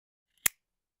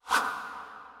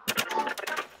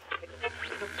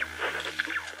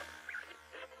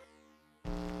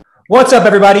What's up,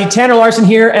 everybody? Tanner Larsson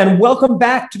here, and welcome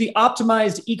back to the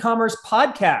Optimized Ecommerce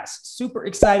Podcast. Super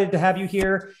excited to have you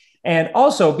here, and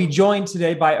also be joined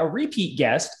today by a repeat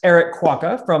guest, Eric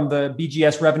Kwoka from the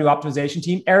BGS Revenue Optimization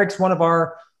team. Eric's one of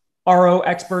our RO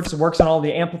experts and works on all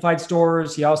the amplified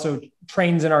stores. He also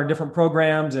trains in our different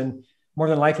programs, and more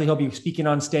than likely he'll be speaking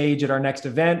on stage at our next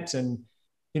event. And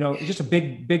just a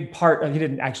big part. He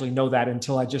didn't actually know that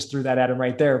until I just threw that at him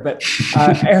right there. But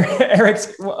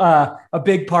Eric's a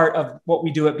big part of what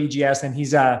we do at BGS, and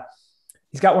he's got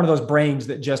one of those brains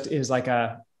that just is like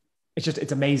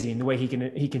it's amazing the way he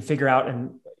can figure out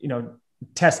and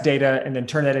test data and then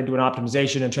turn that into an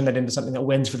optimization and turn that into something that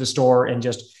wins for the store and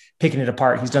just picking it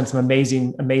apart. He's done some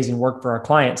amazing work for our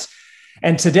clients.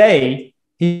 And today,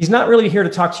 he's not really here to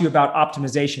talk to you about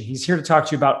optimization. He's here to talk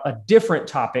to you about a different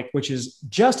topic, which is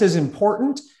just as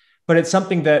important, but it's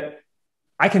something that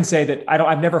I can say that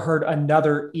I've never heard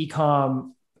another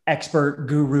e-com expert,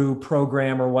 guru,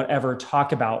 program, or whatever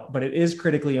talk about, but it is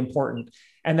critically important.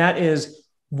 And that is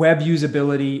web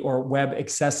usability or web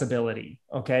accessibility.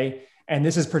 Okay. And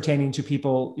this is pertaining to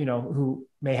people, who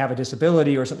may have a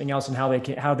disability or something else, and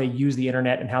how they use the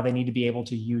internet and how they need to be able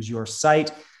to use your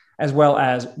site, as well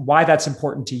as why that's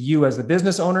important to you as the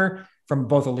business owner from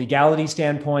both a legality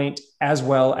standpoint, as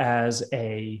well as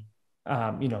a,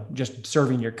 just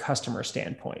serving your customer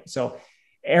standpoint. So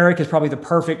Eric is probably the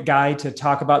perfect guy to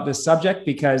talk about this subject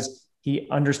because he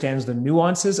understands the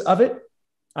nuances of it.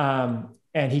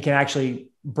 And he can actually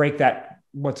break that,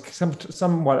 what's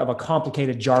somewhat of a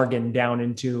complicated jargon down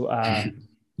into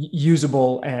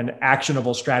usable and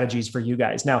actionable strategies for you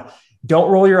guys. Now,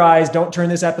 don't roll your eyes. Don't turn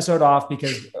this episode off,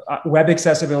 because web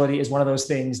accessibility is one of those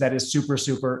things that is super,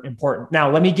 super important.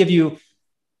 Now, let me give you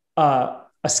a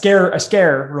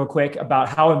scare real quick about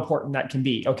how important that can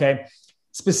be. Okay.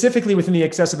 Specifically within the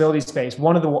accessibility space,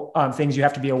 one of the things you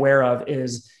have to be aware of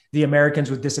is the Americans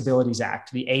with Disabilities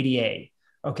Act, the ADA.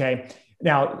 Okay.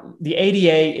 Now, the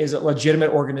ADA is a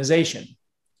legitimate organization.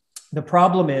 The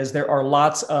problem is there are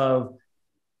lots of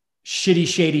shady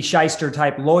shyster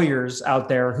type lawyers out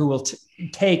there who will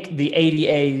take the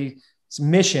ADA's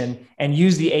mission and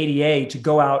use the ADA to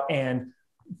go out and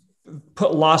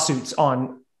put lawsuits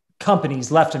on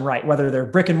companies left and right, whether they're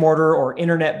brick and mortar or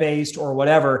internet based or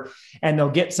whatever. And they'll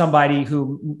get somebody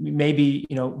who may be,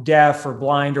 deaf or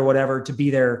blind or whatever to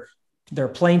be their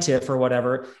plaintiff or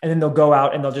whatever. And then they'll go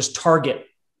out and they'll just target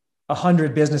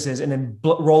 100 businesses and then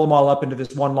roll them all up into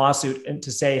this one lawsuit, and to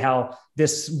say how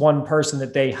this one person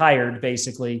that they hired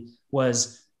basically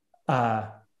was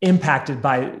impacted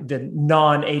by the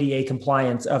non-ADA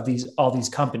compliance of all these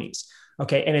companies.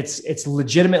 Okay. And it's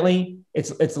legitimately,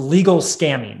 it's legal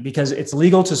scamming, because it's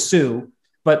legal to sue,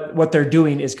 but what they're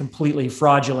doing is completely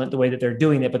fraudulent the way that they're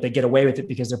doing it, but they get away with it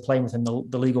because they're playing within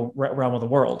the legal realm of the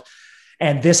world.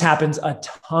 And this happens a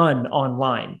ton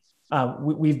online.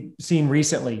 We've seen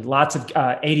recently lots of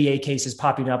ADA cases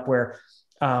popping up where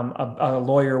a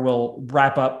lawyer will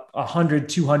wrap up 100,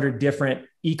 200 different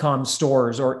e-com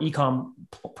stores or e-com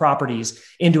properties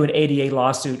into an ADA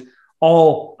lawsuit,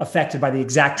 all affected by the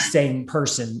exact same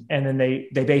person. And then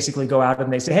they basically go out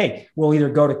and they say, hey, we'll either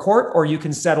go to court or you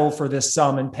can settle for this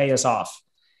sum and pay us off.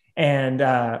 And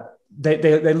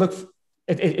they look,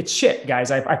 it's shit,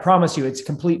 guys. I promise you, it's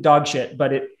complete dog shit,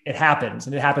 but it happens,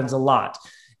 and it happens a lot.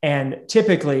 And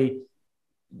typically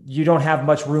you don't have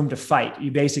much room to fight. You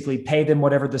basically pay them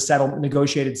whatever the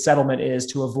negotiated settlement is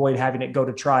to avoid having it go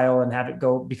to trial and have it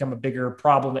become a bigger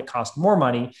problem that costs more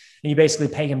money. And you basically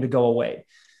pay him to go away.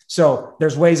 So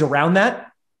there's ways around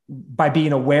that by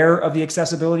being aware of the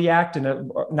Accessibility Act,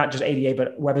 and not just ADA,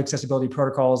 but web accessibility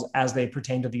protocols as they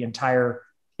pertain to the entire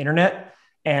internet.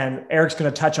 And Eric's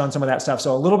going to touch on some of that stuff.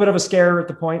 So a little bit of a scare at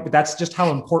the point, but that's just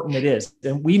how important it is.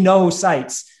 And we know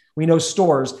we know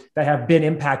stores that have been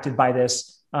impacted by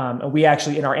this. And we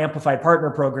actually, in our Amplified Partner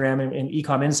Program and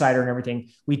Ecom Insider and everything,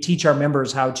 we teach our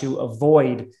members how to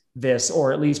avoid this,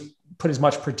 or at least put as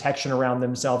much protection around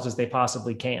themselves as they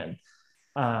possibly can.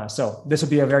 So this will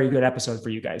be a very good episode for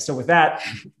you guys. So with that,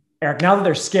 Eric, now that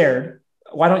they're scared,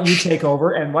 why don't you take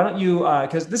over? And why don't you,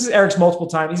 because this is Eric's multiple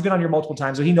times. He's been on here multiple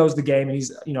times, so he knows the game, and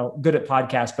he's good at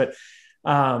podcasts. But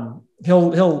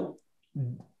he'll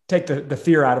take the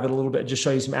fear out of it a little bit, just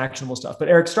show you some actionable stuff. But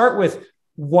Eric, start with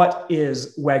what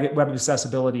is web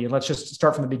accessibility, and let's just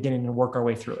start from the beginning and work our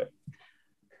way through it.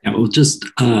 Yeah, well, just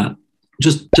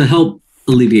to help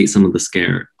alleviate some of the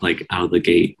scare, out of the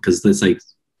gate, because there's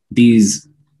these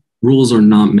rules are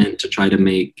not meant to try to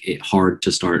make it hard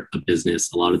to start a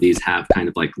business. A lot of these have kind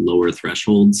of lower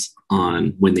thresholds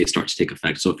on when they start to take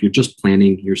effect. So if you're just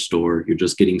planning your store, you're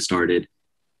just getting started,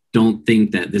 don't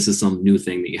think that this is some new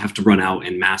thing that you have to run out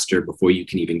and master before you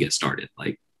can even get started.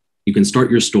 Like, you can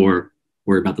start your store,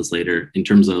 worry about this later. In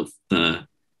terms of the,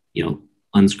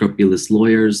 unscrupulous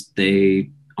lawyers, they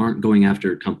aren't going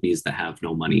after companies that have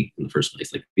no money in the first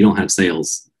place. Like, if you don't have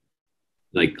sales,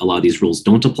 like, a lot of these rules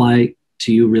don't apply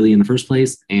to you really in the first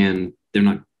place, and they're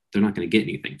not going to get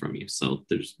anything from you. So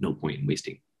there's no point in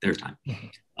wasting their time.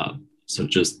 So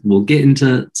we'll get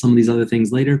into some of these other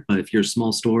things later, but if you're a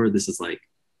small store, this is like,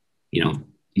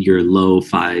 your low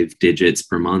 5 digits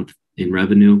per month in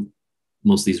revenue.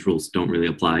 Most of these rules don't really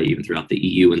apply even throughout the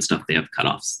EU and stuff. They have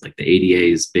cutoffs. Like the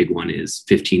ADA's big one is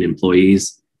 15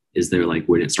 employees is there, like,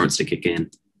 when it starts to kick in.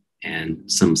 And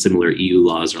some similar EU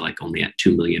laws are like only at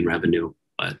 2 million revenue.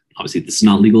 But obviously this is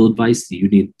not legal advice. You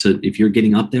need to, if you're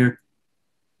getting up there,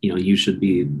 you should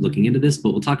be looking into this,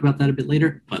 but we'll talk about that a bit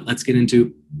later. But let's get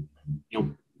into,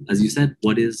 as you said,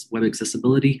 what is web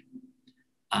accessibility?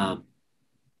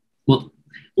 Well,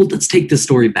 let's take this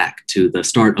story back to the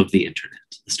start of the internet,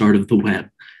 the start of the web.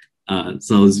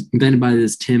 So it was invented by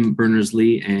this Tim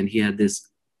Berners-Lee, and he had this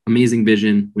amazing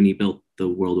vision when he built the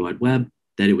World Wide Web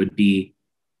that it would be,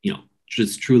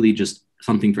 just truly just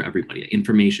something for everybody,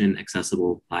 information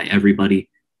accessible by everybody.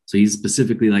 So he's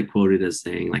specifically quoted as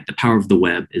saying, the power of the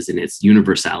web is in its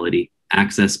universality.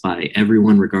 Access by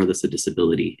everyone, regardless of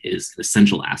disability, is an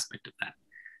essential aspect of that.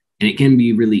 And it can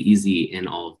be really easy in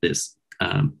all of this,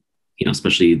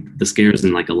 especially the scares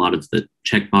and a lot of the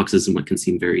check boxes and what can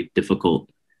seem very difficult,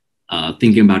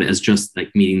 thinking about it as just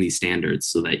meeting these standards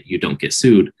so that you don't get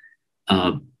sued.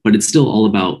 But it's still all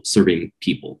about serving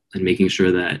people and making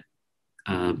sure that,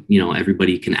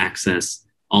 everybody can access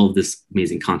all of this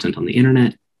amazing content on the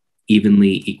internet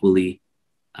evenly, equally.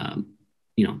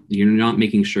 You're not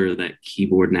making sure that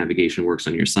keyboard navigation works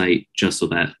on your site just so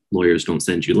that lawyers don't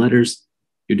send you letters.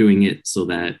 You're doing it so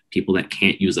that people that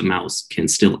can't use a mouse can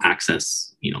still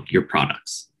access, your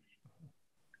products.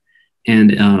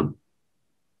 And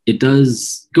it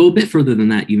does go a bit further than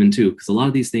that even too, because a lot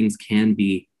of these things can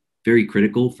be very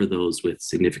critical for those with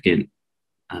significant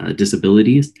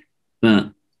disabilities,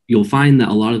 but you'll find that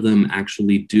a lot of them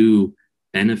actually do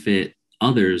benefit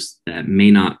others that may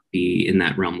not be in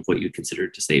that realm of what you'd consider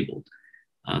disabled.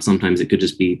 Sometimes it could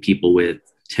just be people with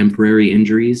temporary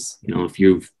injuries. If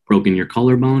you've broken your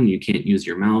collarbone, you can't use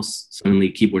your mouse, suddenly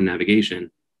keyboard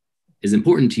navigation is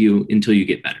important to you until you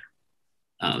get better.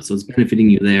 So it's benefiting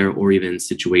you there, or even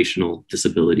situational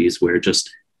disabilities where just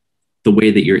the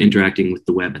way that you're interacting with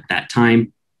the web at that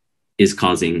time is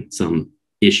causing some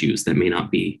issues that may not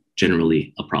be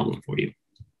generally a problem for you.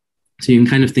 So you can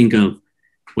kind of think of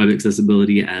web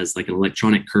accessibility as an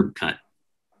electronic curb cut.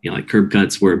 Curb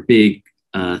cuts were a big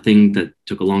thing that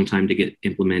took a long time to get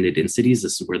implemented in cities.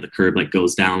 This is where the curb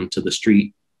goes down to the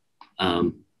street,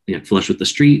 flush with the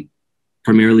street,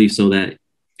 primarily so that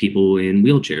people in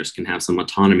wheelchairs can have some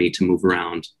autonomy to move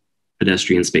around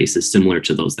pedestrian spaces similar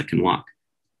to those that can walk.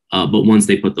 But once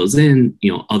they put those in,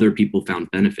 other people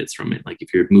found benefits from it.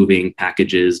 If you're moving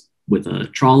packages with a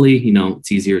trolley,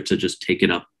 it's easier to just take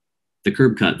it up the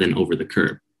curb cut than over the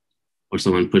curb. Or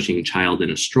someone pushing a child in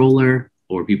a stroller,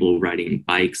 or people riding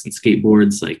bikes and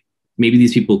skateboards. Maybe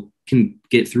these people can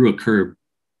get through a curb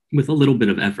with a little bit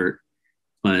of effort,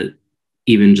 but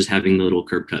even just having the little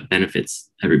curb cut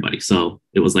benefits everybody. So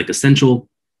it was essential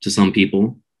to some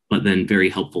people, but then very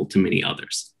helpful to many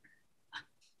others.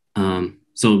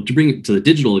 So to bring it to the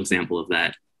digital example of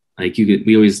that,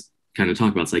 we always kind of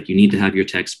talk about, it's you need to have your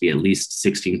text be at least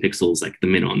 16 pixels, the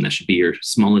minimum. That should be your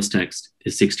smallest text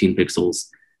is 16 pixels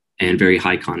and very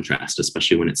high contrast,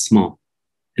 especially when it's small.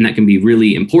 And that can be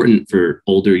really important for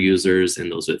older users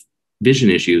and those with vision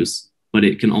issues, but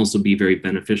it can also be very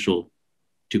beneficial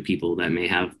to people that may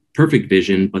have perfect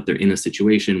vision, but they're in a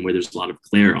situation where there's a lot of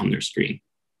glare on their screen.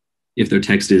 If their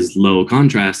text is low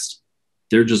contrast,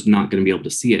 they're just not going to be able to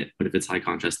see it. But if it's high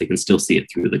contrast, they can still see it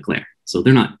through the glare. So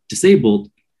they're not disabled,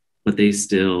 but they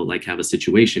still have a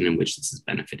situation in which this is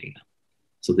benefiting them.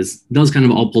 So this does kind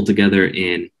of all pull together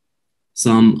in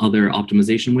some other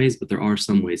optimization ways, but there are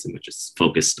some ways in which it's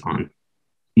focused on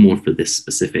more for this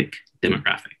specific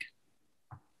demographic.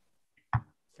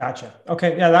 Gotcha.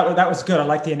 Okay. Yeah, that was good. I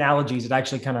like the analogies. It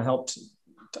actually kind of helped.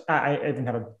 I even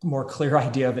have a more clear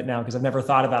idea of it now, because I've never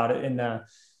thought about it in that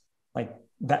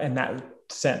in that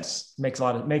sense. Makes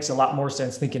a lot more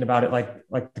sense thinking about it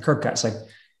like the curb cuts.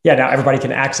 Now everybody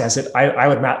can access it. I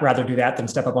would rather do that than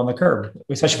step up on the curb,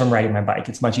 especially if I'm riding my bike.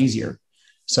 It's much easier.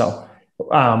 So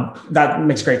that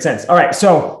makes great sense. All right.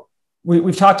 So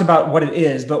we've talked about what it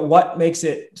is, but what makes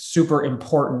it super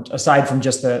important aside from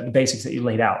just the basics that you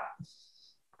laid out?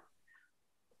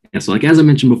 Yeah. So as I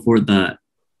mentioned before, the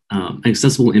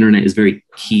accessible internet is very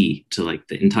key to like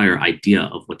the entire idea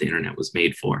of what the internet was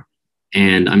made for.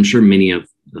 And I'm sure many of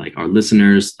like our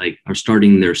listeners like are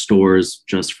starting their stores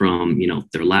just from, you know,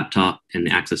 their laptop and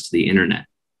the access to the internet.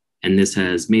 And this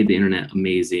has made the internet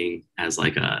amazing as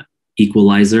like a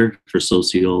equalizer for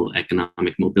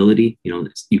socioeconomic mobility. You know,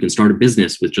 you can start a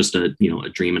business with just a, you know, a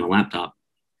dream and a laptop.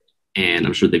 And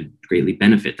I'm sure they greatly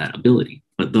benefit that ability.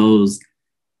 But those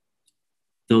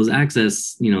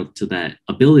access, you know, to that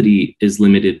ability is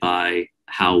limited by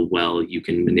how well you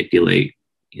can manipulate,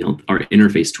 you know, our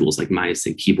interface tools like mice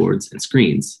and keyboards and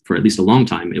screens. For at least a long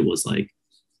time, it was like,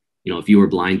 you know, if you were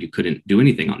blind, you couldn't do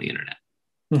anything on the internet.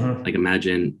 Mm-hmm. Like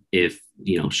imagine if,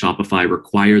 you know, Shopify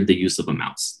required the use of a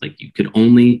mouse. Like you could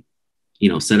only, you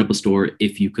know, set up a store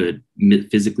if you could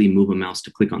physically move a mouse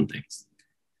to click on things.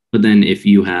 But then if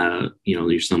you have, you know,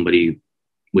 you're somebody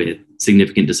with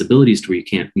significant disabilities to where you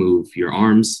can't move your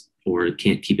arms or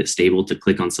can't keep it stable to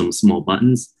click on some small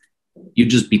buttons, you'd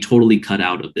just be totally cut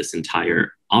out of this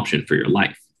entire option for your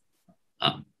life.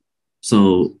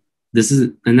 So this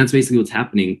is, and that's basically what's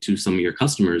happening to some of your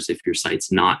customers if your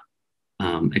site's not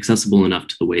accessible enough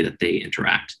to the way that they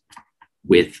interact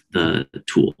with the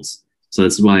tools. So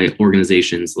that's why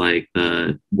organizations like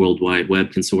the World Wide Web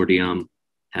Consortium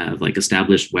have like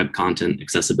established web content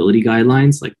accessibility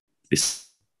guidelines. Like they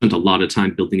spent a lot of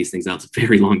time building these things out. It's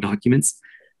very long documents.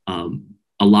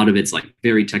 A lot of it's like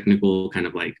very technical, kind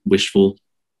of like wishful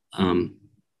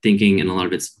thinking, and a lot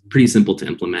of it's pretty simple to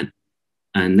implement.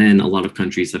 And then a lot of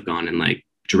countries have gone and like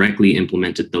directly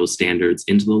implemented those standards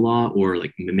into the law or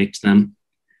like mimicked them.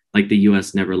 Like the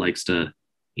US never likes to,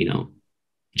 you know,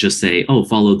 just say, oh,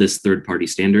 follow this third-party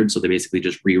standard. So they basically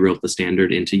just rewrote the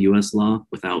standard into US law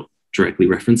without directly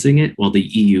referencing it, while the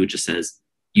EU just says,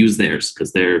 use theirs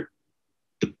because they're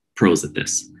the pros at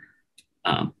this.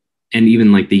 And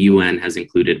even like the UN has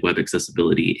included web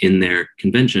accessibility in their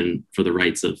convention for the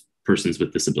rights of persons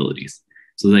with disabilities.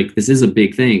 So like this is a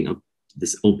big thing. Of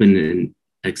this open and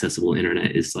accessible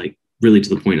internet is like really to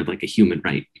the point of like a human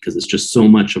right, because it's just so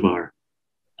much of our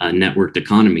networked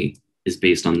economy is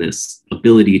based on this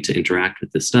ability to interact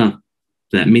with this stuff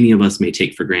that many of us may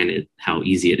take for granted how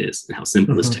easy it is and how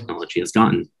simple this technology has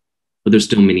gotten. But there's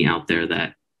still many out there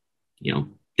that, you know,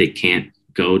 they can't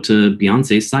go to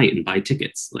Beyonce's site and buy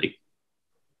tickets. Like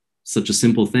such a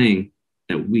simple thing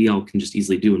that we all can just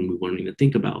easily do and we won't even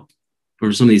think about.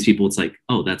 For some of these people, it's like,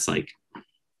 oh, that's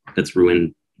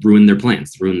ruin their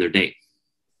plans, ruin their day.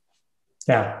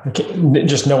 Yeah,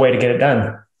 just no way to get it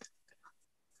done.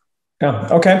 Yeah.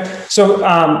 Okay. So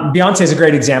Beyonce is a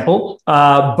great example,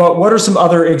 but what are some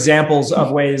other examples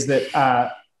of ways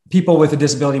that people with a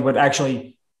disability would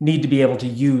actually need to be able to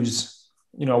use,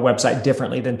 you know, a website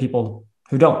differently than people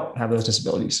who don't have those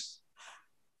disabilities?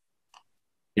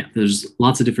 Yeah, there's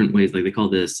lots of different ways. Like they call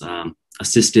this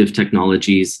assistive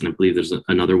technologies, and I believe there's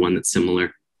another one that's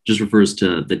similar. Just refers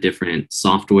to the different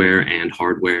software and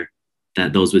hardware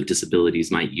that those with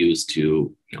disabilities might use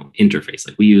to, you know, interface.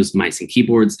 Like we use mice and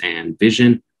keyboards and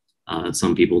vision.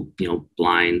 Some people, you know,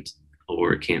 blind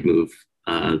or can't move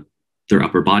their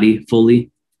upper body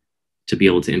fully to be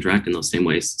able to interact in those same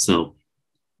ways. So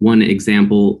one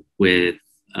example with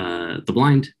the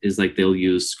blind is like they'll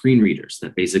use screen readers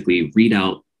that basically read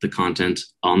out the content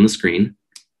on the screen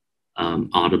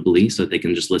audibly so that they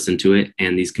can just listen to it.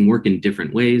 And these can work in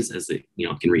different ways, as they, you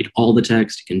know, can read all the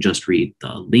text. You can just read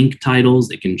the link titles.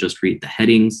 They can just read the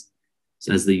headings.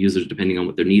 So as the users, depending on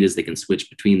what their need is, they can switch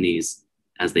between these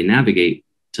as they navigate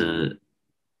to,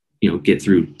 you know, get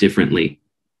through differently.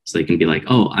 So they can be like,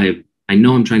 oh, I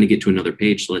know I'm trying to get to another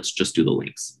page, so let's just do the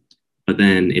links. But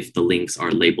then if the links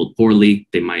are labeled poorly,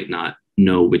 they might not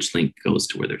know which link goes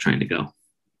to where they're trying to go.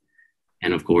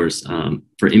 And of course,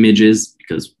 for images,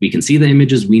 because we can see the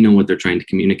images, we know what they're trying to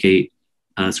communicate.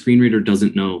 A screen reader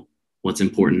doesn't know what's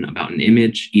important about an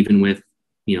image, even with,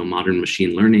 you know, modern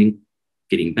machine learning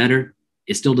getting better.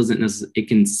 It still doesn't necessarily, it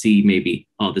can see maybe,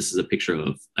 oh, this is a picture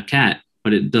of a cat,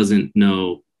 but it doesn't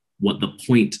know what the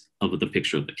point of the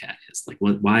picture of the cat is. Like,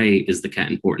 why is the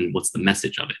cat important? What's the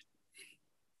message of it?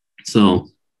 So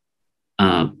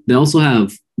they also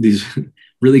have these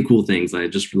really cool things I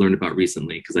just learned about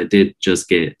recently, because I did just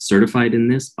get certified in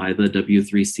this by the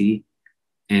W3C.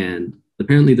 And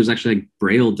apparently there's actually like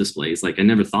Braille displays. Like I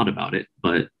never thought about it,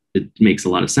 but it makes a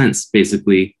lot of sense.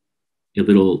 Basically, a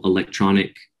little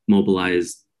electronic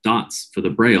mobilized dots for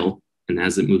the Braille. And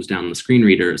as it moves down the screen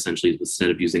reader, essentially, instead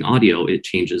of using audio, it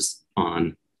changes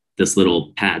on this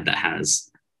little pad that has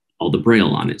all the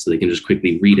Braille on it. So they can just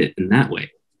quickly read it in that way.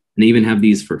 And they even have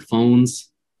these for phones.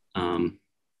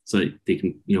 So they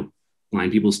can, you know,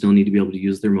 blind people still need to be able to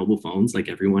use their mobile phones like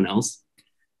everyone else.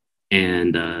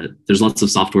 And there's lots of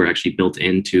software actually built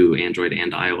into Android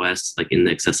and iOS, like in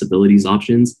the accessibilities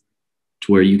options,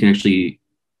 to where you can actually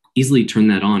easily turn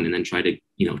that on and then try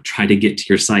to get to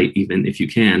your site, even if you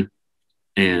can,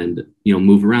 and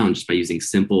move around just by using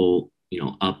simple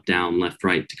up, down, left,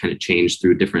 right to kind of change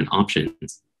through different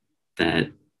options that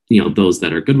those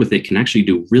that are good with it can actually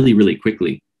do really, really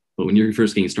quickly. But when you're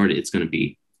first getting started, it's going to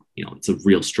be it's a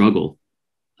real struggle.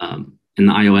 And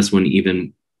the iOS one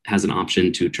even has an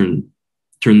option to turn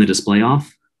the display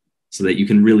off so that you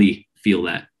can really feel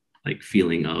that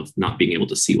feeling of not being able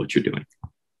to see what you're doing.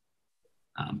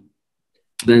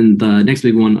 Then the next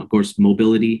big one, of course,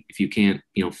 mobility. If you can't,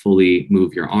 fully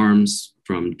move your arms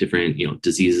from different,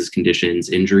 diseases, conditions,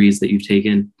 injuries that you've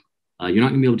taken, you're not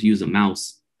going to be able to use a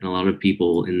mouse. And a lot of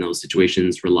people in those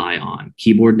situations rely on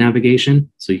keyboard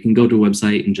navigation. So you can go to a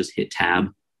website and just hit tab,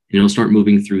 and it'll start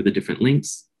moving through the different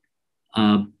links.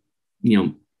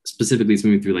 Specifically, it's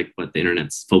moving through what the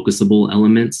internet's focusable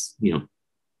elements,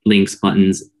 links,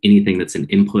 buttons, anything that's an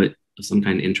input of some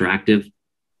kind of interactive.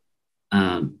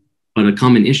 But a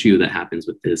common issue that happens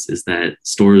with this is that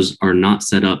stores are not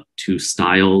set up to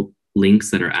style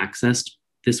links that are accessed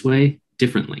this way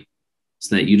differently.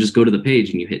 So that you just go to the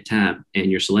page and you hit tab and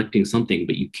you're selecting something,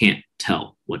 but you can't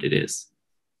tell what it is.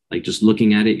 Just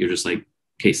looking at it, you're just like,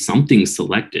 okay, something's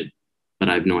selected, but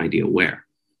I have no idea where.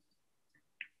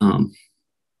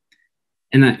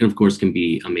 And that, of course, can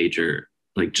be a major,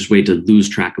 just way to lose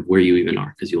track of where you even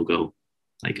are, because you'll go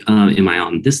am I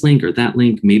on this link or that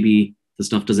link? Maybe the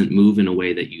stuff doesn't move in a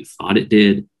way that you thought it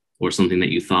did, or something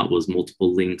that you thought was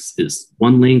multiple links is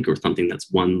one link, or something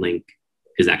that's one link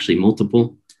is actually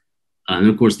multiple. And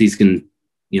of course, these can,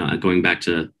 going back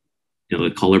to,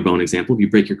 the collarbone example, if you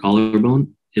break your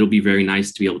collarbone, it'll be very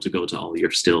nice to be able to go to all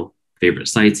your still favorite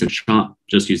sites and shop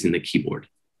just using the keyboard,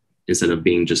 instead of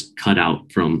being just cut out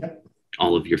from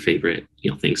all of your favorite,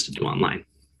 things to do online.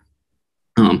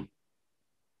 And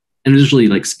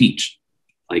additionally, speech,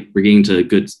 we're getting to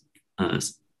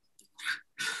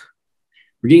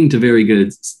very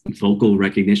good vocal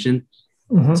recognition.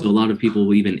 Mm-hmm. So a lot of people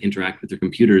will even interact with their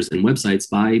computers and websites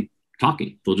by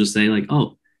talking. They'll just say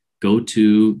oh, go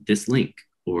to this link,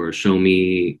 or show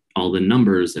me all the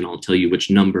numbers and I'll tell you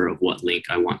which number of what link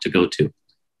I want to go to,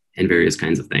 and various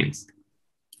kinds of things.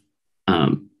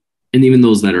 And even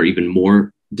those that are even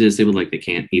more disabled, they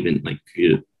can't even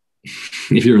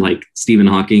if you're like Stephen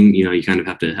Hawking, you kind of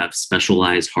have to have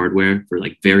specialized hardware for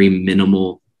very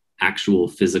minimal actual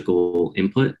physical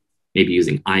input, maybe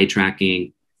using eye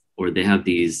tracking, or they have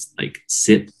these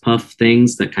sit puff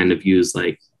things that kind of use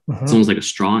it's almost like a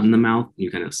straw in the mouth. You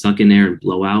kind of suck in air and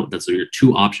blow out. That's your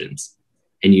two options.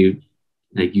 And you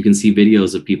can see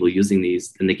videos of people using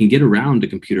these, and they can get around a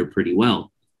computer pretty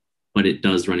well, but it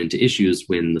does run into issues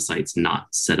when the site's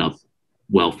not set up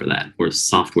well for that, or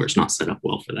software is not set up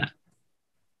well for that.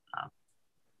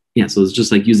 So it's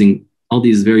just using all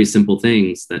these very simple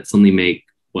things that suddenly make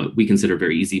what we consider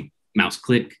very easy mouse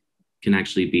click can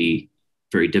actually be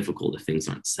very difficult if things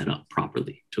aren't set up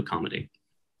properly to accommodate.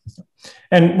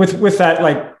 And with that,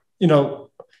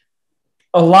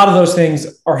 a lot of those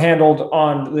things are handled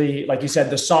on the, like you said,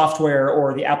 the software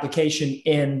or the application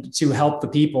end to help the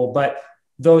people. But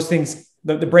those things,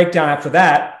 the breakdown after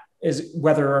that is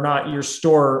whether or not your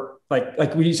store,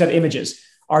 like we said, images.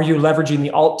 Are you leveraging the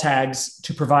alt tags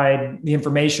to provide the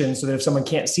information so that if someone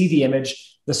can't see the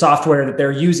image, the software that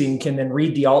they're using can then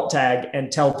read the alt tag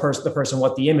and tell the person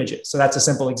what the image is? So that's a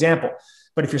simple example.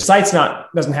 But if your site's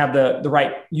doesn't have the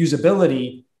right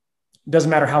usability, doesn't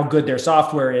matter how good their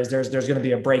software is, there's going to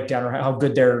be a breakdown, or how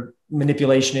good their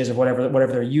manipulation is of whatever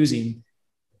they're using.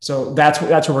 So that's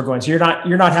where we're going. So you're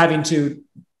not having to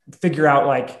figure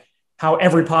out how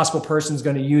every possible person's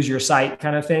going to use your site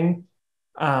kind of thing.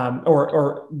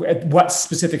 Or what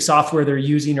specific software they're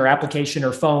using, or application,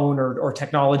 or phone, or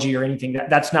technology, or anything.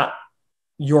 That's not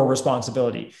your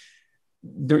responsibility.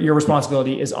 Your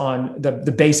responsibility is on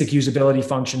the basic usability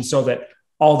function, so that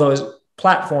all those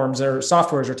platforms or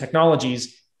softwares or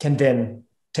technologies can then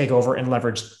take over and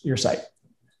leverage your site.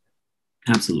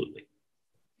 Absolutely.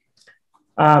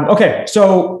 Okay,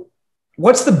 so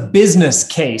what's the business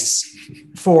case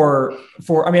for,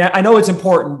 I mean, I know it's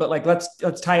important, but let's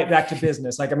tie it back to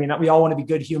business. We all want to be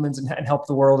good humans and help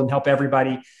the world and help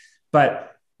everybody.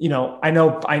 But,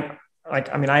 I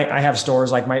have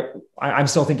stores I'm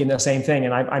still thinking the same thing,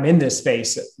 and I'm in this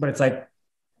space, but it's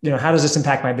how does this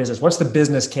impact my business? What's the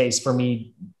business case for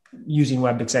me using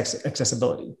web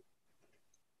accessibility?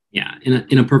 Yeah.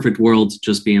 In a perfect world,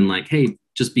 just being hey,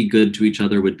 just be good to each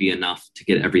other would be enough to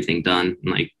get everything done.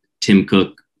 Tim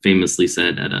Cook famously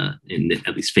said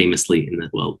at least famously in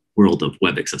the world of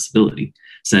web accessibility,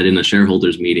 said in a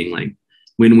shareholders meeting, like,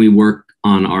 when we work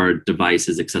on our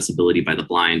device's accessibility by the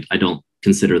blind, I don't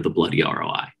consider the bloody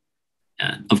ROI.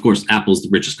 Of course, Apple's the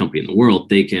richest company in the world.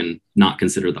 They can not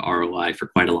consider the ROI for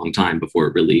quite a long time before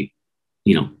it really,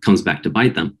 comes back to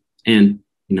bite them. And,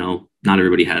 not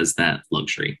everybody has that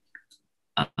luxury.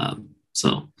 So,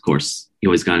 of course, you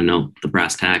always got to know the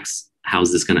brass tacks. How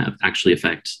is this going to actually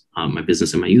affect my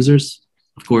business and my users?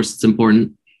 Of course, it's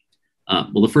important.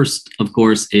 Well, the first, of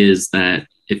course, is that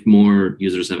if more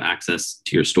users have access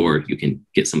to your store, you can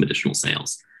get some additional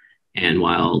sales. And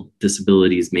while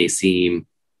disabilities may seem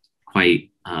like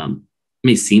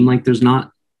there's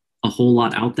not a whole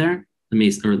lot out there,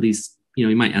 or at least,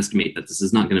 you might estimate that this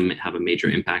is not going to have a major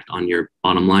impact on your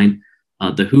bottom line.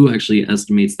 The WHO actually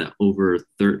estimates that over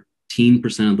 13%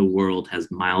 of the world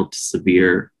has mild to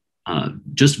severe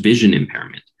just vision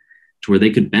impairment, to where they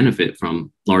could benefit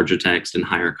from larger text and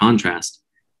higher contrast.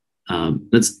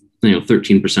 That's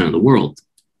 13% of the world.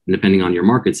 And depending on your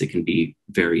markets, it can be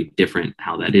very different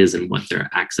how that is and what their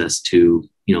access to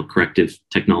corrective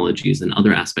technologies and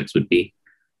other aspects would be.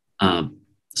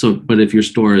 But if your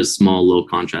store is small, low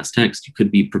contrast text, you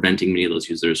could be preventing many of those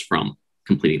users from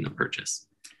completing the purchase.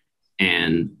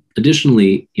 And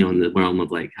additionally, in the realm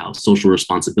of like how social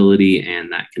responsibility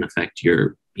and that can affect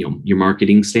your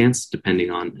marketing stance, depending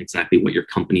on exactly what your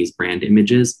company's brand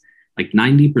image is, like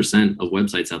 90% of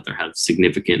websites out there have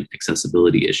significant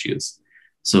accessibility issues.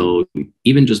 So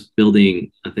even just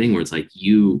building a thing where it's like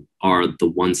you are the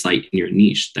one site in your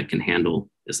niche that can handle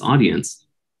this audience,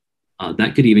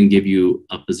 that could even give you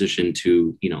a position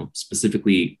to,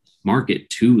 specifically market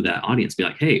to that audience. Be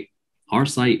like, hey, our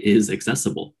site is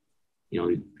accessible.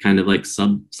 Kind of like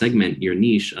segment your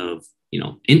niche of,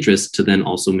 interest to then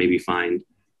also maybe find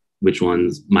which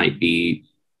ones might be,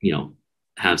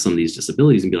 have some of these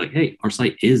disabilities and be like, hey, our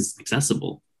site is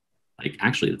accessible. Like,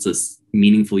 actually, it's a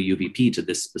meaningful UVP to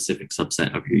this specific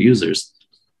subset of your users.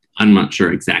 I'm not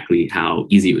sure exactly how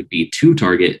easy it would be to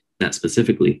target that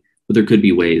specifically, but there could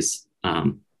be ways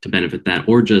to benefit that,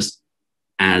 or just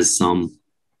as some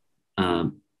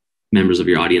members of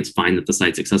your audience find that the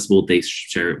site's accessible, they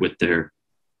share it with their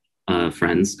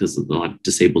friends, because a lot of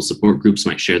disabled support groups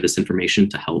might share this information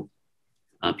to help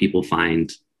people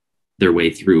find their way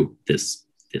through this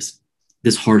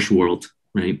harsh world,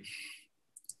 right?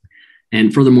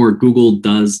 And furthermore, Google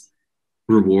does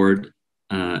reward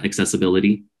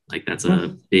accessibility. Like, that's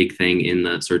a big thing in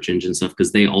the search engine stuff,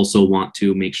 because they also want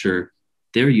to make sure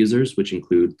their users, which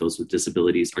include those with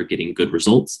disabilities, are getting good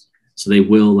results. So they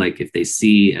will, like, if they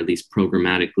see at least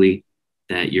programmatically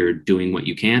that you're doing what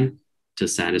you can to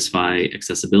satisfy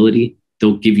accessibility,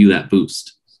 they'll give you that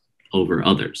boost over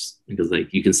others, because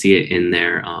like you can see it in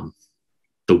their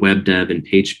the web dev and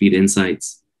page speed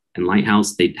insights and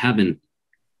Lighthouse. They have an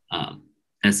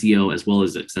SEO as well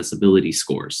as accessibility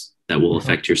scores that will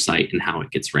affect your site and how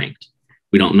it gets ranked.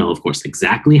 We don't know, of course,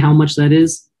 exactly how much that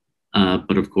is,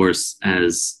 but of course,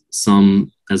 as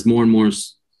more and more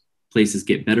places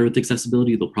get better with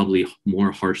accessibility, they'll probably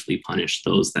more harshly punish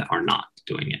those that are not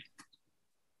doing it.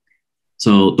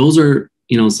 So those are,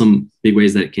 some big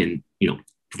ways that can,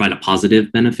 provide a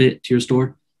positive benefit to your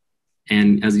store.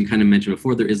 And as you kind of mentioned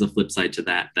before, there is a flip side to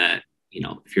that,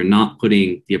 if you're not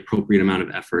putting the appropriate amount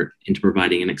of effort into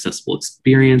providing an accessible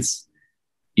experience,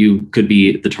 you could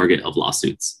be the target of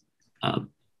lawsuits.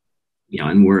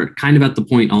 And we're kind of at the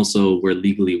point also where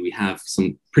legally we have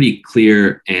some pretty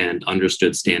clear and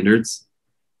understood standards.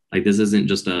 Like, this isn't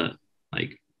just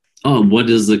what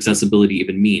does accessibility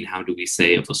even mean? How do we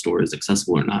say if a store is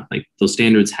accessible or not? Like, those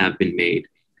standards have been made.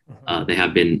 They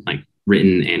have been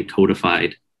written and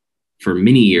codified for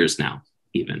many years now,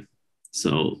 even.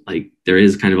 So there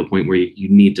is kind of a point where you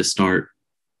need to start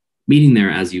meeting there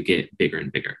as you get bigger and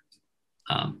bigger.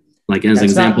 As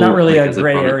example, not really a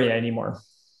gray area anymore.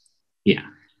 Yeah.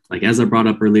 As I brought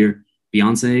up earlier,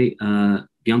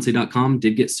 Beyonce.com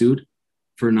did get sued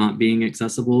for not being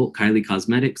accessible. Kylie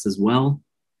Cosmetics as well.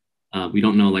 We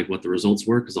don't know what the results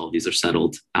were, because all these are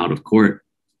settled out of court,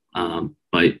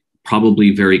 but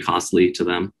probably very costly to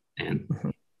them, and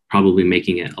probably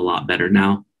making it a lot better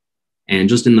now. And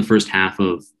just in the first half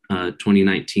of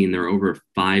 2019, there were over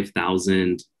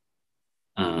 5,000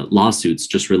 lawsuits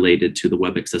just related to the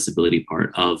web accessibility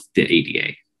part of the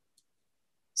ADA.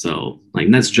 So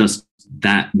that's just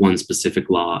that one specific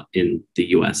law in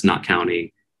the US, not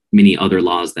counting many other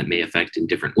laws that may affect in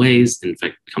different ways and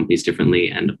affect companies differently.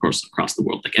 And of course, across the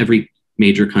world, every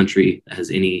major country that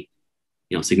has any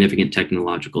significant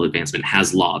technological advancement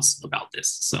has laws about this.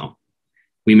 So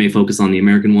we may focus on the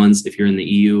American ones. If you're in the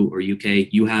EU or UK,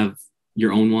 you have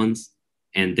your own ones,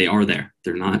 and they are there.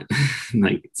 They're not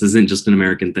like, this isn't just an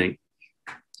American thing.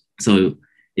 So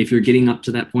if you're getting up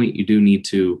to that point, you do need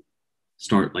to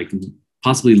start like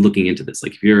possibly looking into this.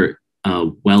 Like if you're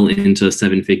well into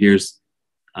 7 figures,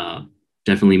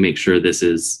 definitely make sure this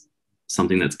is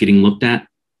something that's getting looked at.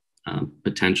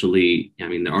 Potentially, I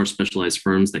mean, there are specialized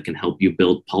firms that can help you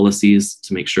build policies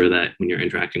to make sure that when you're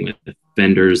interacting with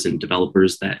vendors and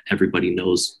developers, that everybody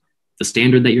knows the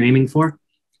standard that you're aiming for.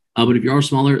 But if you are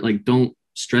smaller, like don't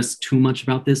stress too much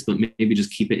about this, but maybe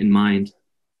just keep it in mind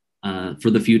for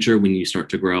the future when you start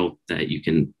to grow, that you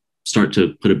can start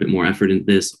to put a bit more effort into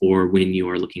this. Or when you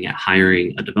are looking at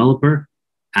hiring a developer,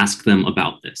 ask them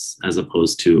about this, as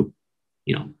opposed to,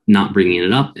 you know, not bringing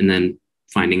it up and then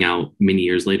finding out many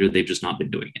years later they've just not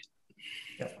been doing it.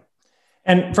 Yeah.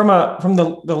 And from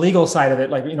the legal side of it,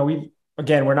 like, you know,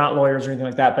 we're not lawyers or anything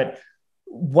like that, but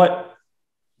what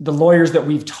the lawyers that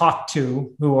we've talked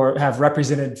to who have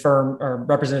represented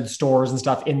represented stores and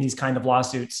stuff in these kind of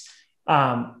lawsuits,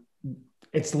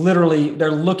 it's literally,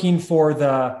 they're looking for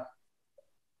the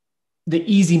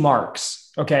easy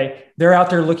marks. Okay. They're out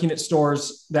there looking at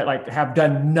stores that like have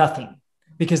done nothing,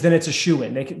 because then it's a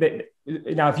shoe-in.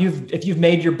 Now, if you've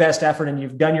made your best effort and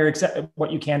you've done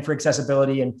what you can for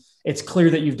accessibility, and it's clear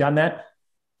that you've done that,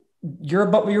 you're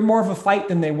more of a fight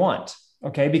than they want.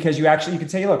 Okay. Because you can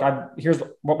say, look, here's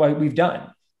what we've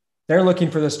done. They're looking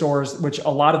for the stores, which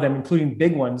a lot of them, including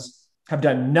big ones, have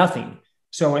done nothing.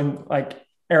 So, and like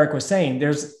Eric was saying,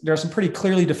 there's some pretty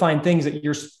clearly defined things that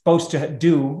you're supposed to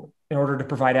do in order to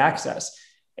provide access.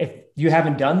 If you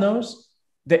haven't done those,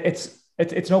 it's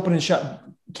an open and shut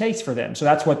case for them. So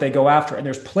that's what they go after. And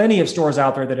there's plenty of stores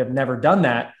out there that have never done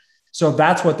that. So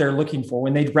that's what they're looking for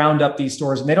when they round up these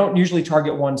stores. And they don't usually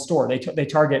target one store. They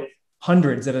target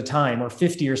hundreds at a time, or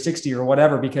 50 or 60 or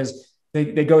whatever, because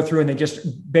they go through and they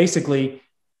just basically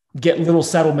get little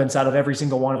settlements out of every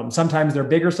single one of them. Sometimes they're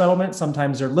bigger settlements,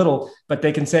 sometimes they're little, but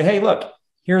they can say, hey, look,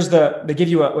 they give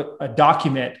you a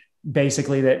document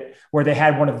basically where they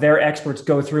had one of their experts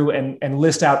go through and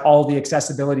list out all the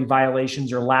accessibility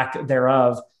violations or lack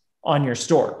thereof on your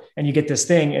store. And you get this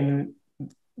thing, and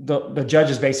the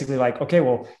judge is basically like, okay,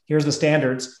 well, here's the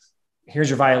standards, here's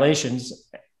your violations,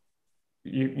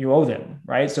 you owe them,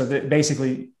 right? So that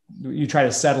basically you try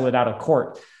to settle it out of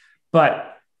court.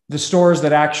 But the stores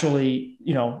that actually,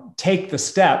 you know, take the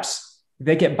steps,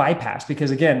 they get bypassed, because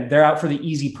again, they're out for the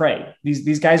easy prey.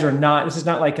 These guys are not, this is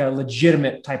not like a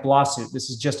legitimate type lawsuit.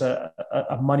 This is just a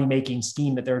money-making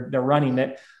scheme that they're running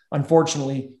that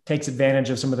unfortunately takes advantage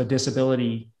of some of the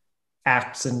disability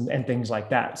acts and things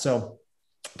like that. So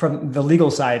from the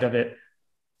legal side of it,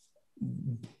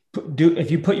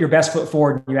 if you put your best foot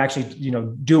forward, you actually, you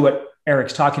know, do what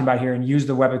Eric's talking about here and use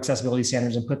the web accessibility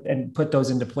standards and put those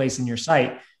into place in your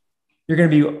site, you're going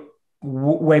to be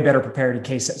way better prepared in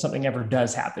case something ever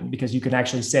does happen, because you can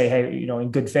actually say, hey, you know,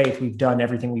 in good faith, we've done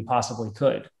everything we possibly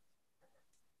could.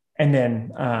 And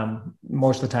then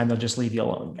most of the time they'll just leave you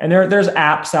alone. And there's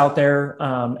apps out there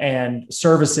and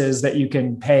services that you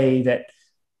can pay that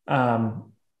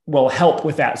will help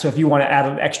with that. So if you want to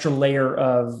add an extra layer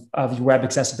of your web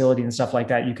accessibility and stuff like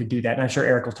that, you could do that. And I'm sure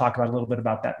Eric will talk about a little bit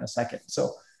about that in a second.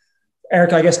 So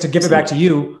Eric, I guess to give it back to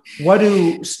you, what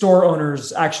do store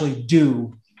owners actually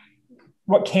do?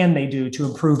 What can they do to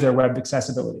improve their web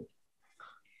accessibility?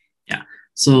 Yeah.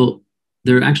 So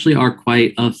there actually are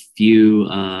quite a few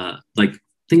like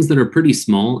things that are pretty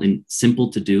small and simple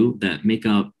to do that make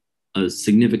up a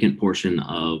significant portion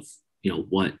of, you know,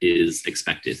 what is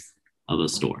expected of a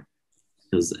store.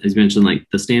 Because as you mentioned, like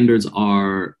the standards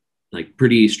are like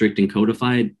pretty strict and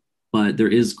codified, but there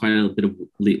is quite a bit of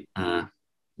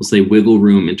we'll say wiggle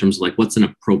room in terms of like what's an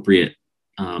appropriate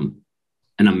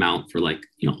an amount for, like,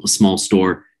 you know, a small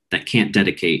store that can't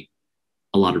dedicate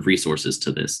a lot of resources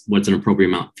to this. What's an appropriate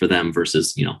amount for them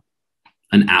versus, you know,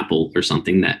 an Apple or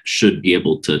something that should be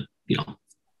able to, you know,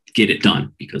 get it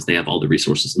done because they have all the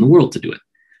resources in the world to do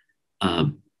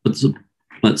it.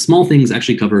 But small things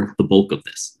actually cover the bulk of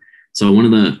this. So one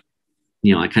of the,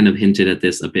 you know, I kind of hinted at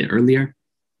this a bit earlier,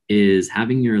 is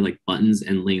having your like buttons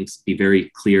and links be very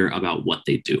clear about what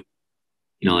they do.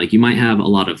 You know, like you might have a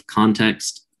lot of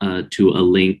context to a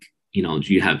link. You know,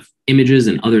 you have images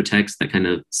and other text that kind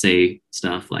of say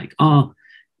stuff like, oh,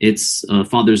 it's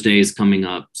Father's Day is coming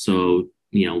up, so,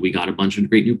 you know, we got a bunch of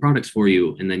great new products for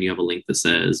you. And then you have a link that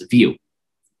says view.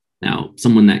 Now,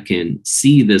 someone that can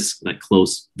see that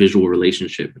close visual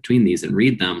relationship between these and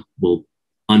read them will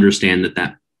understand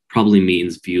that probably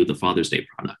means view the Father's Day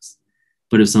products.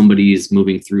 But if somebody's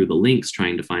moving through the links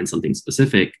trying to find something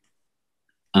specific,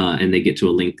 and they get to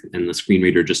a link and the screen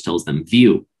reader just tells them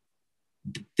view,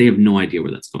 they have no idea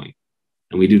where that's going.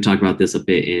 And we do talk about this a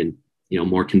bit in,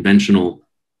 more conventional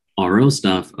RO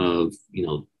stuff of,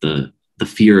 the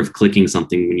fear of clicking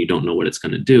something when you don't know what it's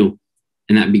going to do.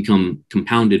 And that become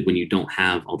compounded when you don't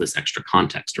have all this extra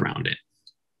context around it.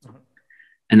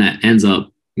 And that ends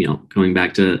up, going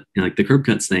back to like the curb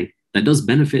cuts thing, that does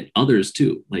benefit others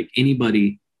too. Like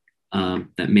anybody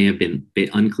that may have been a bit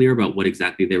unclear about what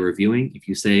exactly they were viewing. If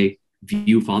you say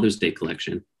view Father's Day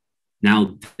collection,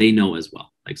 now they know as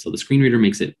well. Like, so the screen reader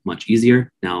makes it much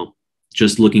easier. Now,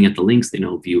 just looking at the links, they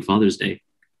know view Father's Day,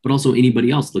 but also anybody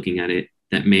else looking at it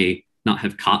that may not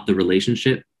have caught the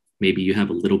relationship. Maybe you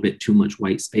have a little bit too much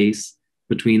white space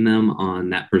between them on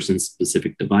that person's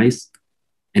specific device.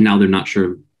 And now they're not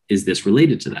sure, is this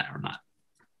related to that or not?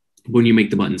 When you make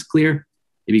the buttons clear,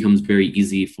 it becomes very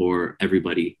easy for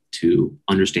everybody to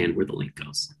understand where the link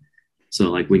goes. So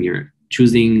like when you're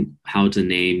choosing how to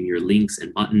name your links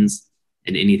and buttons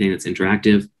and anything that's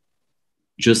interactive,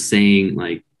 just saying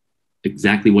like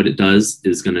exactly what it does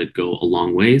is going to go a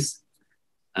long ways.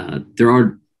 There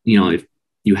are, if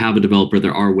you have a developer,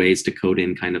 there are ways to code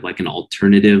in kind of like an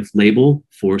alternative label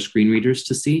for screen readers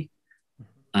to see.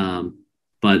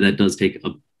 But that does take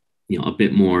a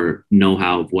bit more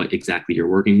know-how of what exactly you're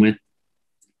working with.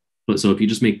 But so if you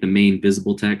just make the main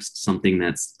visible text something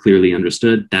that's clearly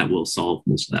understood, that will solve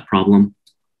most of that problem.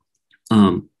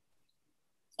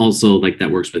 Also, like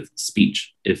that works with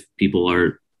speech. If people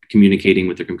are communicating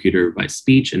with their computer by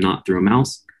speech and not through a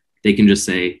mouse, they can just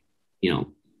say,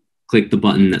 click the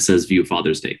button that says view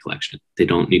Father's Day collection. They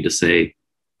don't need to say,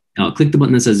 click the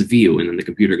button that says view, and then the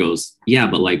computer goes, yeah,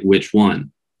 but like which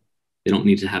one? They don't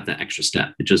need to have that extra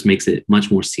step. It just makes it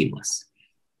much more seamless.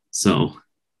 So,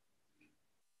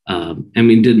 and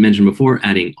we did mention before,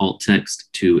 adding alt text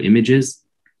to images.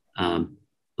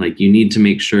 Like you need to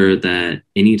make sure that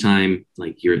anytime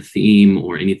like your theme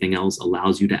or anything else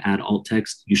allows you to add alt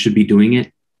text, you should be doing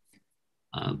it.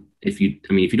 If you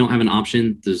don't have an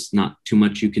option, there's not too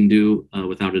much you can do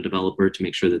without a developer to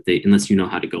make sure that unless you know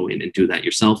how to go in and do that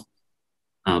yourself.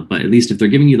 But at least if they're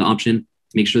giving you the option,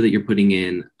 make sure that you're putting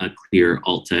in a clear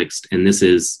alt text. And this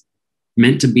is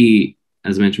meant to be,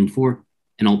 as I mentioned before,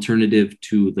 an alternative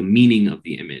to the meaning of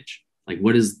the image. Like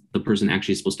what is the person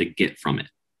actually supposed to get from it?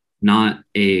 Not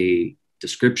a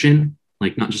description,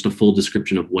 like not just a full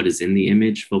description of what is in the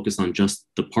image, focus on just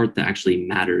the part that actually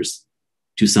matters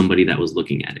to somebody that was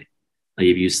looking at it. Like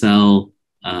if you sell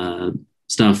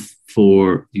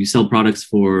you sell products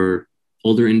for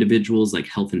older individuals like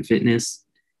health and fitness,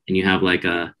 and you have like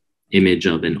a image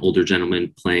of an older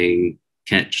gentleman playing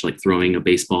catch, like throwing a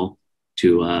baseball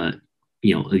to a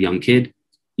young kid,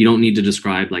 you don't need to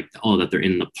describe like, that they're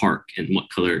in the park and what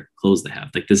color clothes they have.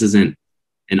 Like this isn't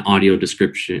an audio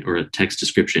description or a text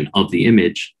description of the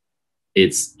image.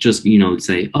 It's just,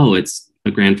 say, it's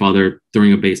a grandfather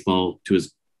throwing a baseball to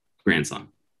his grandson.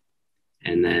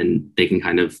 And then they can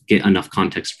kind of get enough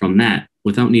context from that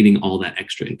without needing all that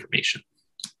extra information.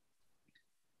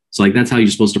 So like, that's how you're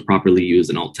supposed to properly use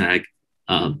an alt tag.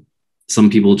 Some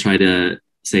people try to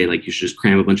say like, you should just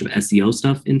cram a bunch of SEO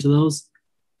stuff into those.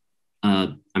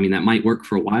 That might work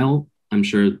for a while. I'm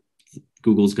sure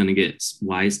Google's going to get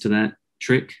wise to that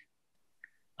trick.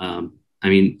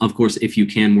 Of course, if you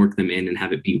can work them in and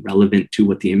have it be relevant to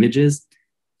what the image is,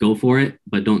 go for it,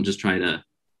 but don't just try to,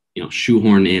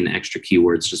 shoehorn in extra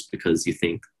keywords just because you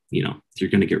think, you're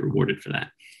going to get rewarded for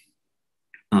that.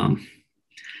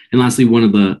 And lastly, one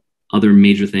of the other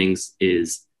major things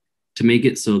is to make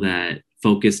it so that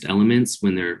focused elements,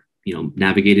 when they're,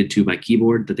 navigated to by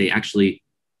keyboard, that they actually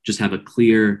just have a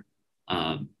clear,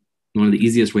 one of the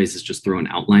easiest ways is just throw an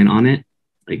outline on it.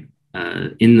 Like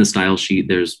in the style sheet,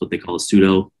 there's what they call a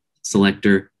pseudo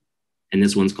selector, and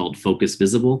this one's called focus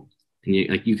visible. And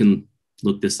you can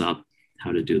look this up,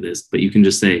 how to do this, but you can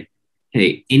just say,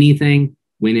 hey, anything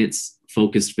when it's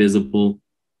focused visible,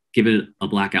 give it a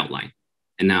black outline.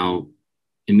 And now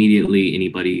immediately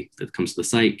anybody that comes to the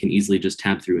site can easily just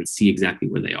tab through and see exactly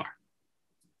where they are.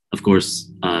 Of course,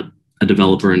 a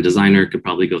developer and designer could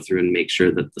probably go through and make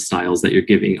sure that the styles that you're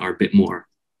giving are a bit more,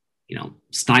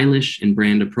 stylish and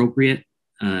brand appropriate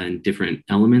and different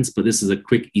elements. But this is a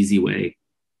quick, easy way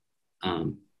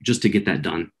just to get that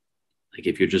done. Like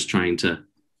if you're just trying to,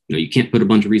 you can't put a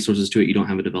bunch of resources to it, you don't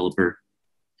have a developer,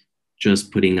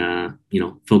 just putting a,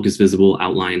 focus visible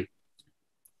outline,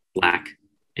 black,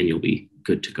 and you'll be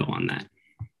good to go on that.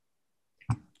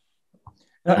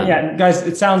 Yeah, guys,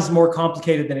 it sounds more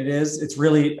complicated than it is. It's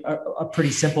really a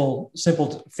pretty simple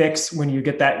fix when you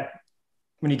get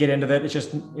into it. It's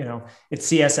just, it's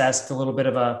CSS, it's a little bit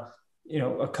of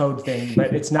a code thing,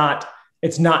 but it's not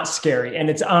scary. And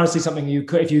it's honestly something you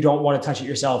could, if you don't want to touch it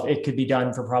yourself, it could be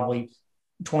done for probably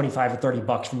 25 or 30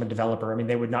 bucks from a developer. I mean,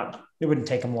 it wouldn't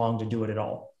take them long to do it at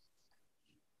all.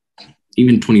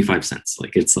 Even 25 cents.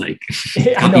 Like it's like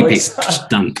copy paste,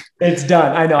 done. It's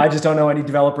done. I know. I just don't know any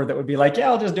developer that would be like, yeah,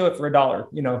 I'll just do it for $1.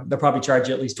 You know, they'll probably charge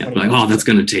you at least 20. Like, oh, that's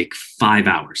going to take 5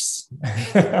 hours.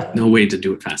 No way to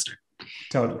do it faster.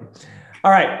 Totally.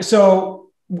 All right.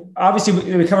 So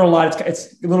obviously we covered a lot.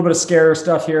 It's a little bit of scare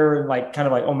stuff here, and like kind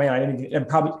of like, oh man,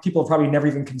 people have probably never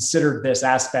even considered this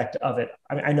aspect of it.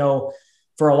 I mean, I know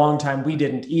for a long time we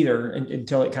didn't either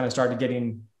until it kind of started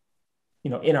getting,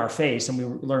 in our face, and we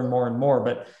learn more and more.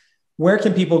 But where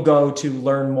can people go to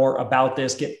learn more about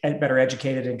this, get better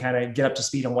educated, and kind of get up to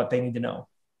speed on what they need to know?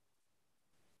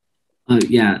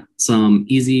 Yeah, some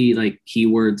easy like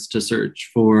keywords to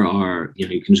search for are,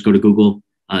 you can just go to Google,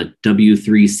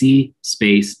 W3C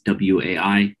space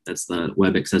WAI. That's the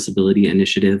Web Accessibility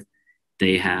Initiative.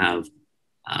 They have,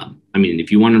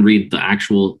 if you want to read the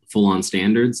actual full-on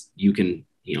standards, you can,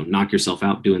 knock yourself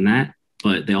out doing that.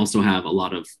 But they also have a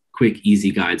lot of quick,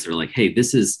 easy guides that are like, hey,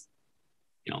 this is,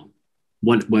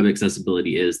 what web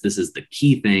accessibility is. This is the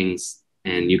key things.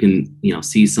 And you can,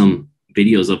 see some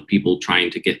videos of people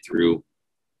trying to get through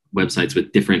websites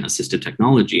with different assistive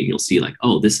technology. And you'll see like,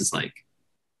 oh, this is like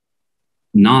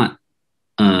not,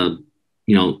 a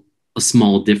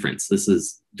small difference. This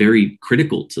is very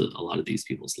critical to a lot of these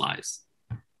people's lives.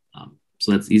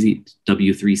 So that's easy.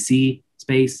 W3C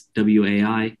space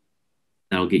WAI.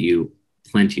 That'll get you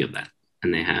plenty of that.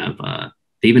 And they have,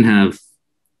 they even have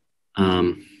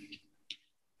kind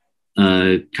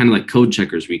of like code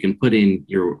checkers where you can put in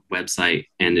your website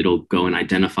and it'll go and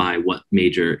identify what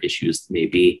major issues may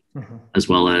be, as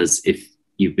well as if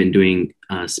you've been doing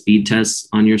speed tests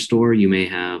on your store, you may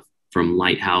have from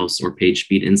Lighthouse or Page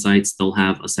Speed Insights, they'll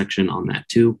have a section on that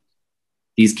too.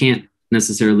 These can't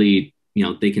necessarily,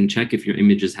 they can check if your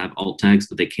images have alt tags,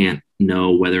 but they can't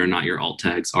know whether or not your alt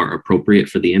tags are appropriate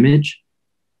for the image.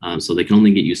 So they can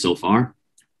only get you so far,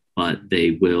 but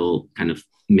they will kind of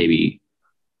maybe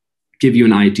give you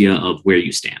an idea of where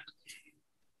you stand.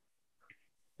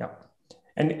 Yeah.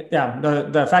 And yeah,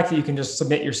 the fact that you can just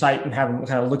submit your site and have them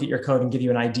kind of look at your code and give you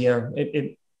an idea,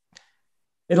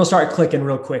 it'll start clicking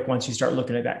real quick once you start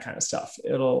looking at that kind of stuff.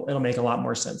 It'll make a lot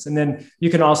more sense. And then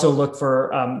you can also look for,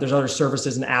 there's other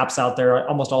services and apps out there.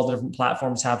 Almost all the different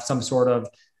platforms have some sort of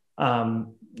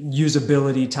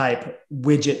usability type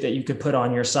widget that you could put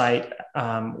on your site.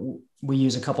 We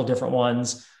use a couple different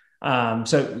ones.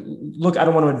 So look, I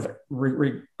don't want to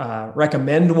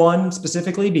recommend one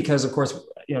specifically because of course,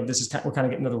 we're kind of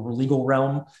getting into the legal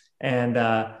realm, and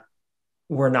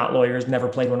we're not lawyers, never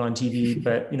played one on TV,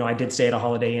 but I did stay at a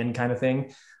Holiday Inn kind of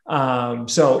thing.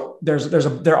 So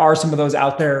there are some of those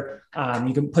out there.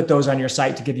 You can put those on your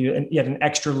site to give you yet an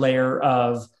extra layer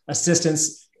of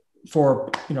assistance for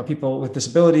people with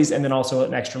disabilities, and then also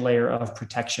an extra layer of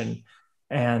protection.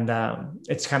 And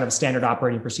it's kind of a standard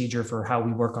operating procedure for how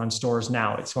we work on stores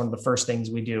now. It's one of the first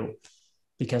things we do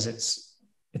because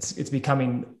it's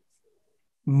becoming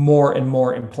more and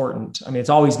more important. I mean,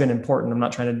 it's always been important. I'm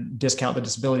not trying to discount the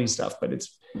disability stuff, but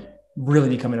it's really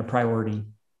becoming a priority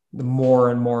the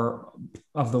more and more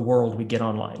of the world we get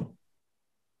online.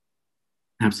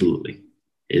 Absolutely.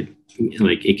 It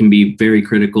can be very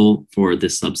critical for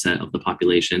this subset of the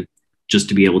population just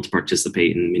to be able to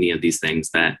participate in many of these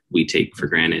things that we take for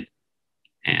granted.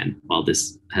 And while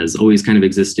this has always kind of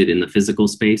existed in the physical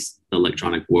space, the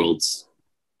electronic world's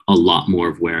a lot more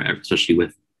of where, especially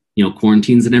with,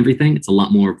 quarantines and everything, it's a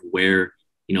lot more of where,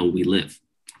 we live.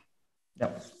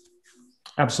 Yep.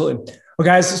 Absolutely. Well,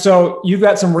 guys, so you've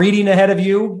got some reading ahead of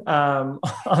you on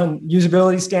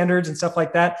usability standards and stuff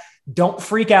like that. Don't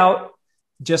freak out.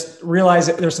 Just realize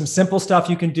that there's some simple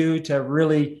stuff you can do to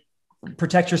really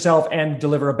protect yourself and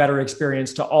deliver a better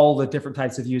experience to all the different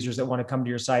types of users that want to come to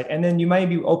your site. And then you might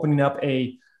be opening up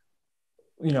a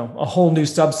whole new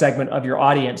subsegment of your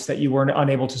audience that you weren't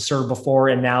unable to serve before.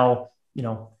 And now,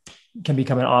 can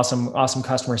become an awesome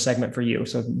customer segment for you.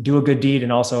 So do a good deed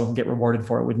and also get rewarded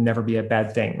for it would never be a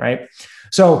bad thing, right?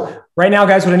 So right now,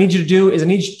 guys, what I need you to do is I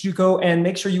need you to go and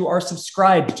make sure you are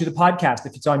subscribed to the podcast.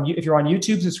 If you're on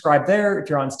YouTube, subscribe there. If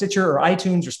you're on Stitcher or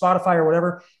iTunes or Spotify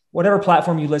or whatever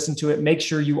platform you listen to it, make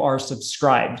sure you are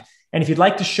subscribed. And if you'd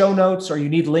like the show notes or you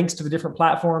need links to the different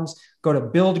platforms, go to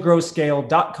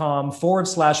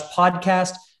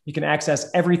buildgrowscale.com/podcast. You can access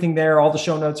everything there, all the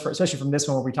show notes, especially from this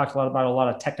one where we talked about a lot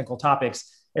of technical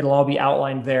topics. It'll all be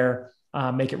outlined there,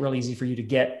 make it real easy for you to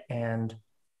get and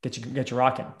get you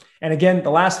rocking. And again,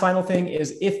 the last final thing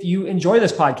is if you enjoy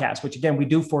this podcast, which again, we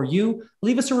do for you,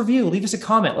 leave us a review, leave us a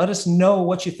comment, let us know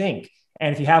what you think.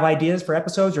 And if you have ideas for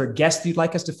episodes or guests you'd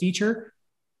like us to feature,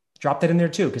 drop that in there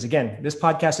too. Because again, this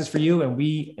podcast is for you and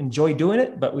we enjoy doing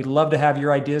it, but we'd love to have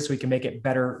your ideas so we can make it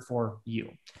better for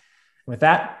you. With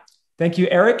that, thank you,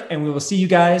 Eric, and we will see you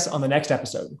guys on the next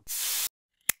episode.